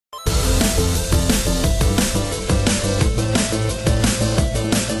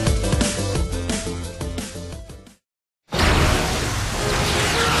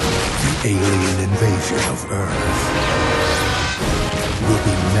nation of Earth will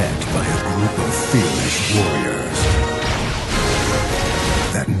be met by a group of fearless warriors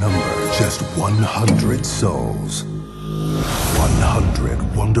that number just 100 souls.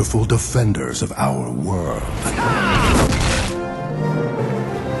 100 wonderful defenders of our world.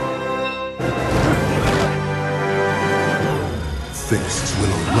 Fists will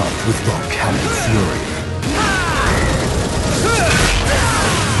erupt with volcanic fury.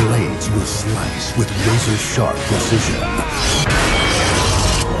 Blades will slice with razor-sharp precision.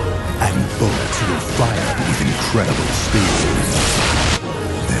 And bullets will fire with incredible speed.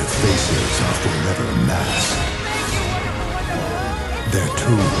 Their faces are forever masked. Their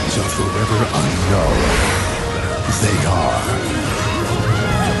tombs are forever unknown. They are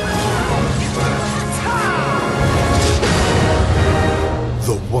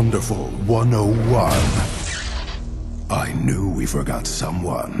the Wonderful 101. I knew we forgot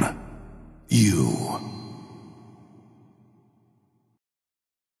someone. You.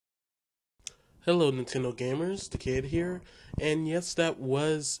 Hello Nintendo gamers, the kid here, and yes, that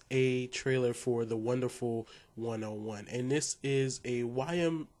was a trailer for the Wonderful 101, and this is a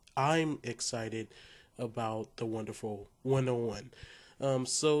I'm excited about the Wonderful 101.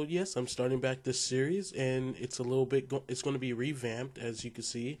 So yes, I'm starting back this series, and it's a little bit, it's going to be revamped, as you can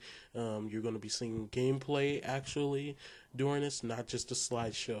see. You're going to be seeing gameplay actually during this, not just a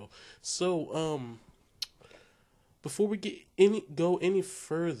slideshow. So, before we go any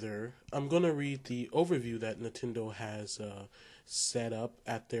further, I'm going to read the overview that Nintendo has set up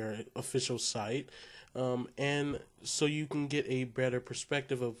at their official site, and so you can get a better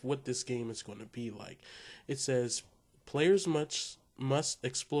perspective of what this game is going to be like. It says, players must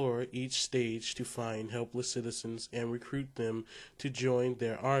explore each stage to find helpless citizens and recruit them to join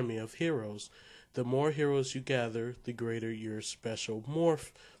their army of heroes. The more heroes you gather, the greater your special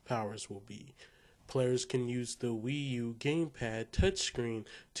morph powers will be. Players can use the Wii U gamepad touchscreen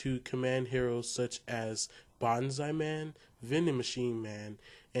to command heroes such as Bonsai Man, Vending Machine Man,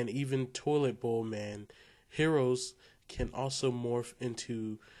 and even Toilet Bowl Man. Heroes can also morph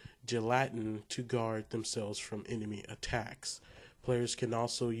into gelatin to guard themselves from enemy attacks. Players can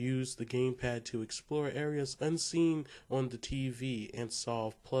also use the gamepad to explore areas unseen on the TV and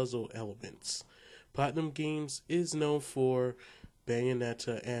solve puzzle elements. Platinum Games is known for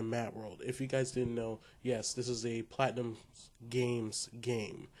Bayonetta and Mad World. If you guys didn't know, yes, this is a Platinum Games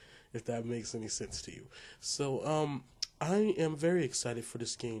game, if that makes any sense to you. So, I am very excited for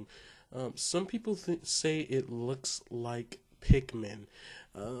this game. Some people say it looks like Pikmin.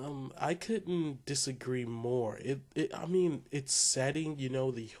 I couldn't disagree more. I mean, its setting,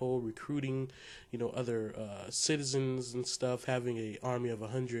 the whole recruiting, other citizens and stuff, having a army of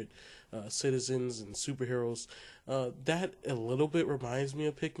 100 citizens and superheroes. That a little bit reminds me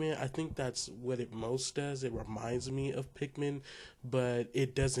of Pikmin. I think that's what it most does. It reminds me of Pikmin, but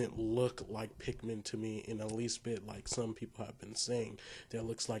it doesn't look like Pikmin to me in the least bit, like some people have been saying. That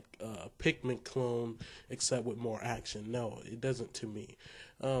looks like a Pikmin clone, except with more action. No, it doesn't to me.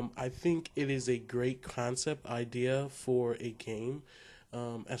 I think it is a great concept idea for a game.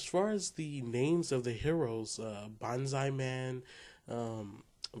 As far as the names of the heroes, Bonsai Man,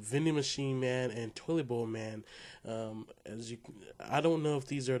 Vending Machine Man, and Toilet Bowl Man, I don't know if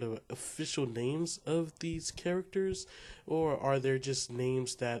these are the official names of these characters, or are there just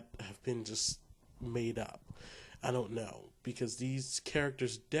names that have been just made up. I don't know, because these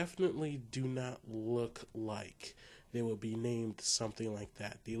characters definitely do not look like they would be named something like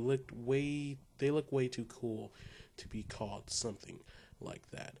that. They look way too cool to be called something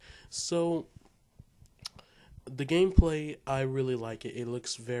like that. So the gameplay, I really like it. It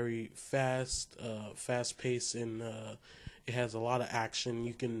looks very fast paced, and it has a lot of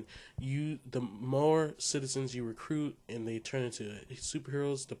action. The more citizens you recruit and they turn into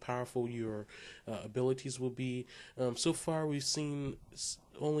superheroes, the powerful your abilities will be. So far, we've seen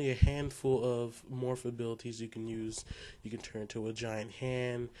only a handful of morph abilities you can use. You can turn into a giant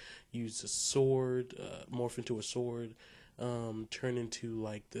hand, use a sword, morph into a sword, turn into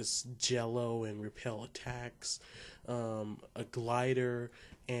like this jello and repel attacks, a glider,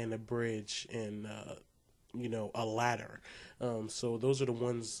 and a bridge, and a ladder. So those are the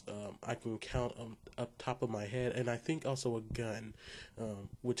ones I can count up top of my head, and I think also a gun,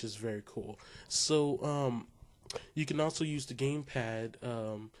 which is very cool. So you can also use the gamepad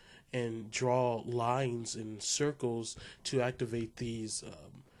and draw lines and circles to activate these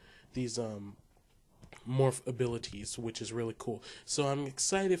morph abilities, which is really cool. So I'm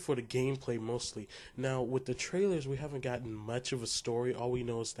excited for the gameplay mostly. Now, with the trailers, we haven't gotten much of a story. All we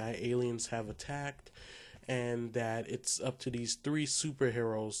know is that aliens have attacked, and that it's up to these three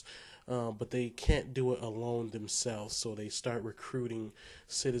superheroes but they can't do it alone themselves, so they start recruiting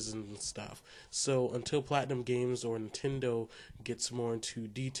citizens and stuff. So until Platinum Games or Nintendo gets more into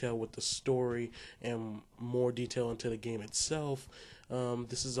detail with the story and more detail into the game itself,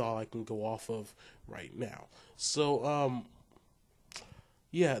 this is all I can go off of right now. So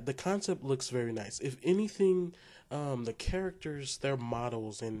yeah, the concept looks very nice. If anything, the characters, their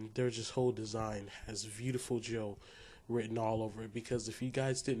models, and their just whole design has Viewtiful Joe written all over it. Because if you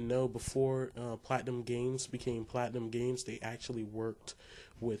guys didn't know, before Platinum Games became Platinum Games, they actually worked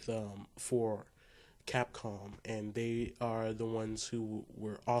with for Capcom, and they are the ones who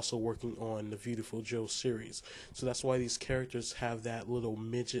were also working on the Viewtiful Joe series. So that's why these characters have that little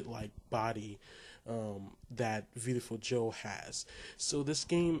midget-like body that Viewtiful Joe has. So this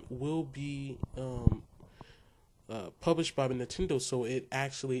game will be published by Nintendo, so it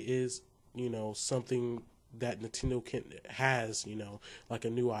actually is, something that Nintendo has, like a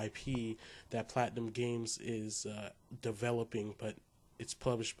new IP that Platinum Games is developing, but it's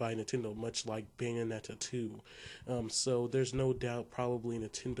published by Nintendo, much like Bayonetta 2. So there's no doubt probably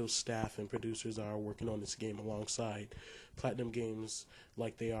Nintendo staff and producers are working on this game alongside Platinum Games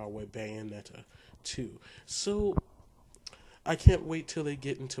like they are with Bayonetta 2. So I can't wait till they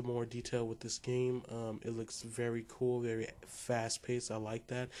get into more detail with this game. It looks very cool, very fast paced. I like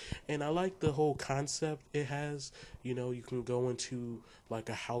that. And I like the whole concept it has. You can go into like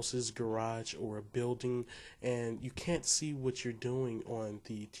a house's garage or a building, and you can't see what you're doing on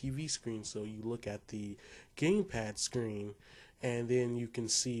the TV screen. So you look at the gamepad screen, and then you can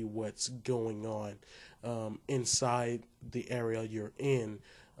see what's going on inside the area you're in.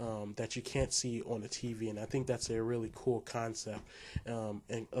 That you can't see on the TV, and I think that's a really cool concept.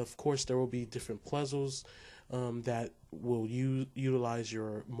 And of course, there will be different puzzles that will utilize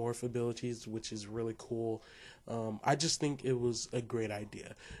your morph abilities, which is really cool. I just think it was a great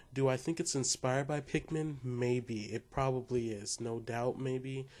idea. Do I think it's inspired by Pikmin? Maybe. It probably is. No doubt,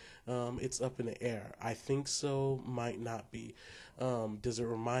 maybe. It's up in the air. I think so, might not be. Does it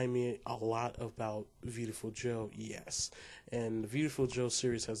remind me a lot about Viewtiful Joe? Yes. And the Viewtiful Joe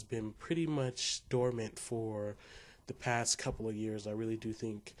series has been pretty much dormant for the past couple of years. I really do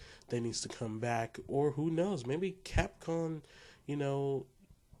think that needs to come back. Or who knows, maybe Capcom,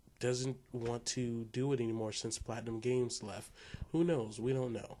 doesn't want to do it anymore since Platinum Games left. Who knows? We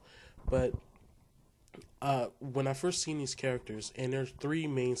don't know. But when I first seen these characters, and there's three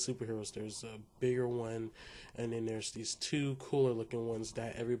main superheroes. There's a bigger one, and then there's these two cooler looking ones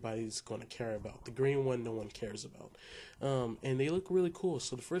that everybody's going to care about. The green one no one cares about. And they look really cool.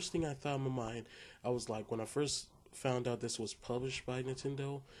 So the first thing I thought in my mind, I was like, when I first found out this was published by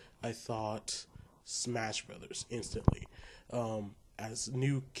Nintendo, I thought Smash Brothers instantly. As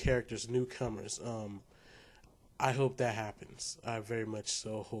new characters, newcomers. I hope that happens. I very much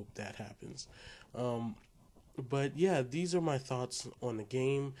so hope that happens. But yeah, these are my thoughts on the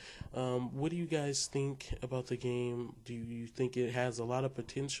game. What do you guys think about the game? Do you think it has a lot of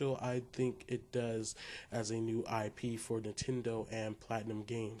potential? I think it does as a new IP for Nintendo and Platinum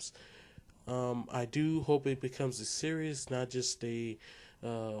Games. I do hope it becomes a series, not just a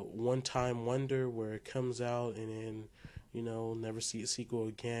one-time wonder where it comes out and then never see a sequel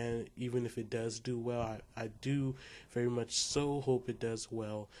again. Even if it does do well, I do very much so hope it does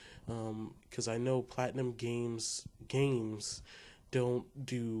well, because I know Platinum games don't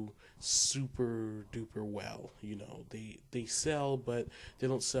do super duper well. They sell, but they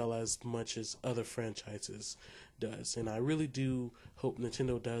don't sell as much as other franchises does. And I really do hope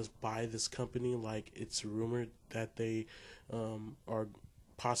Nintendo does buy this company, like it's rumored that they are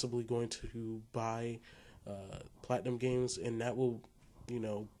possibly going to buy Platinum Games, and that will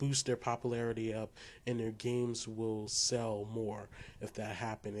boost their popularity up, and their games will sell more if that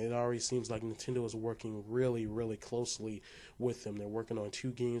happened. It already seems like Nintendo is working really, really closely with them. They're working on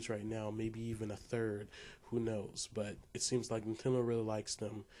 2 games right now, maybe even a third. Who knows? But it seems like Nintendo really likes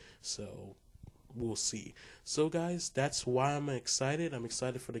them, so we'll see. So guys, that's why I'm excited. I'm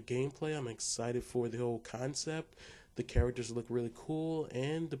excited for the gameplay. I'm excited for the whole concept. The characters look really cool,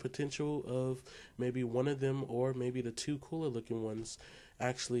 and the potential of maybe one of them or maybe the 2 cooler looking ones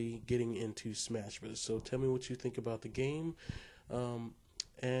actually getting into Smash Bros. So tell me what you think about the game.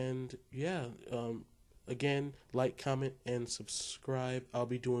 And yeah, again, like, comment, and subscribe. I'll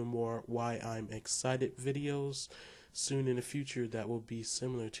be doing more Why I'm Excited videos soon in the future that will be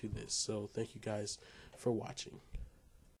similar to this. So thank you guys for watching.